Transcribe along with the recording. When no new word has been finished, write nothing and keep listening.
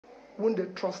whom they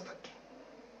trusted.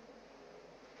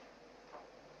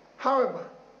 However,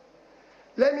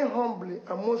 let me humbly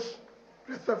and most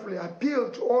respectfully appeal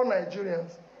to all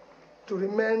Nigerians to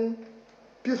remain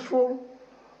peaceful,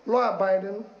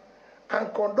 law-abiding,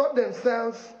 and conduct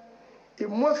themselves in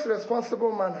most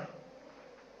responsible manner.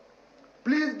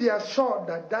 Please be assured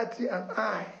that Dati and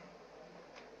I,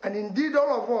 and indeed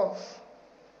all of us,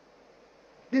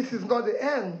 this is not the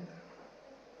end,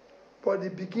 but the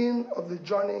beginning of the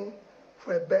journey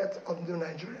for a better of new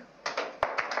Nigeria.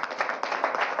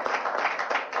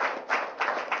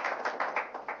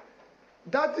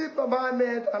 Dati Baba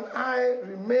Ahmed and I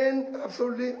remain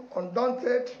absolutely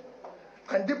undaunted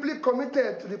and deeply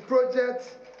committed to the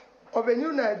project of a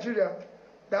new Nigeria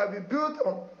that will be built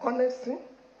on honesty,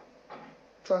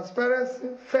 transparency,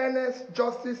 fairness,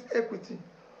 justice, equity.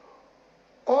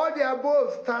 All the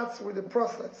above starts with the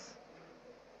process.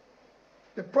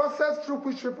 The process through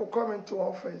which people come into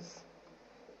office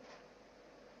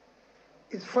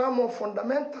is far more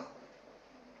fundamental,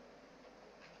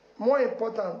 more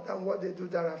important than what they do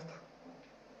thereafter.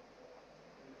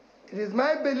 It is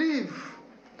my belief,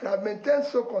 and I've maintained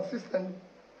so consistently,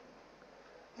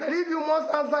 that if you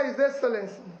must answer His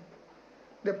Excellency,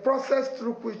 the process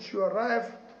through which you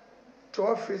arrive to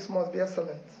office must be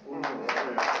excellent.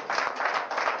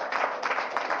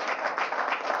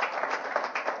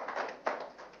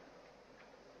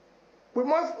 We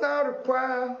must now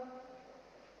require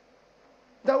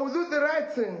that we do the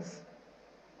right things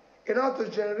in order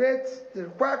to generate the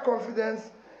required confidence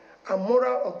and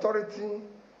moral authority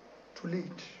to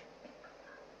lead.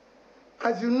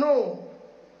 As you know,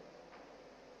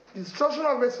 the destruction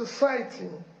of a society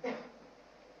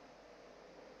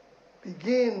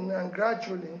begins and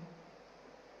gradually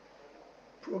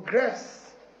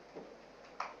progress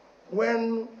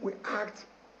when we act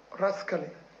rascally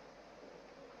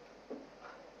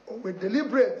or we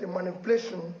deliberate the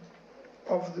manipulation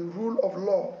of the rule of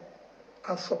law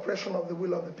and suppression of the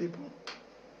will of the people.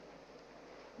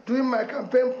 During my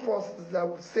campaign process, I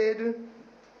would say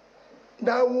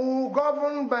that we will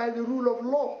govern by the rule of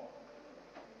law,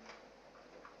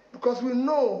 because we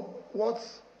know what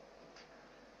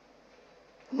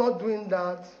not doing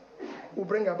that will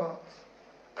bring about.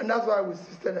 And that's why we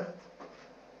insisted that.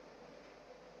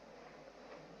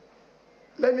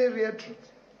 Let me reiterate,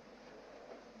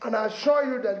 and I assure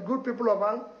you that good people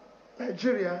of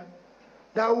Nigeria,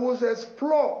 that we will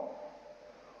explore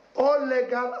all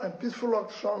legal and peaceful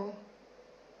action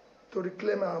to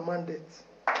reclaim our mandates.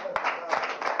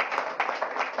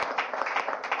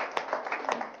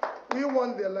 We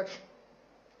won the election,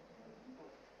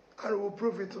 and we will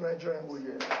prove it to Nigerians. Oh,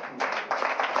 yeah.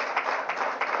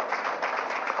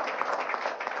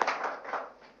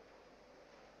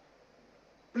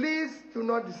 Please do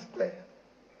not despair.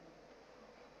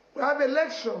 We have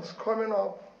elections coming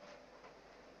up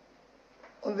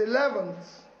on the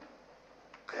 11th.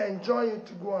 I enjoin you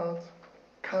to go out,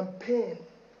 campaign,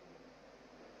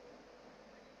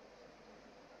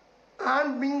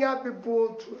 and bring out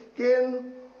people to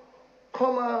again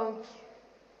come out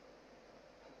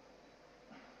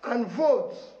and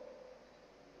vote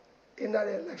in that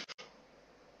election.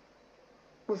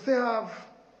 We still have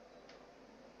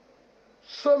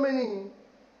so many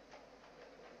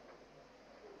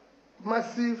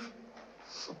massive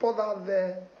support out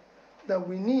there that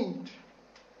we need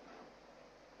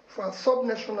for our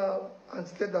subnational and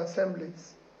state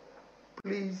assemblies.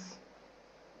 Please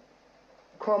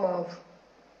come out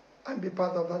and be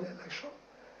part of that election.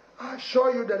 I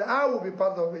assure you that I will be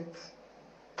part of it.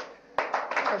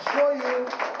 I assure you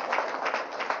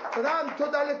that I'm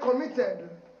totally committed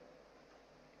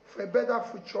for a better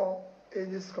future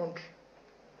in this country.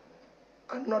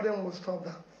 And nothing will stop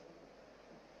that.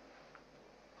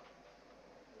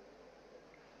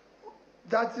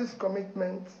 That is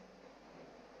commitment.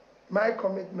 My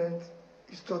commitment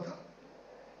is total.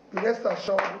 Be rest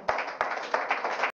assured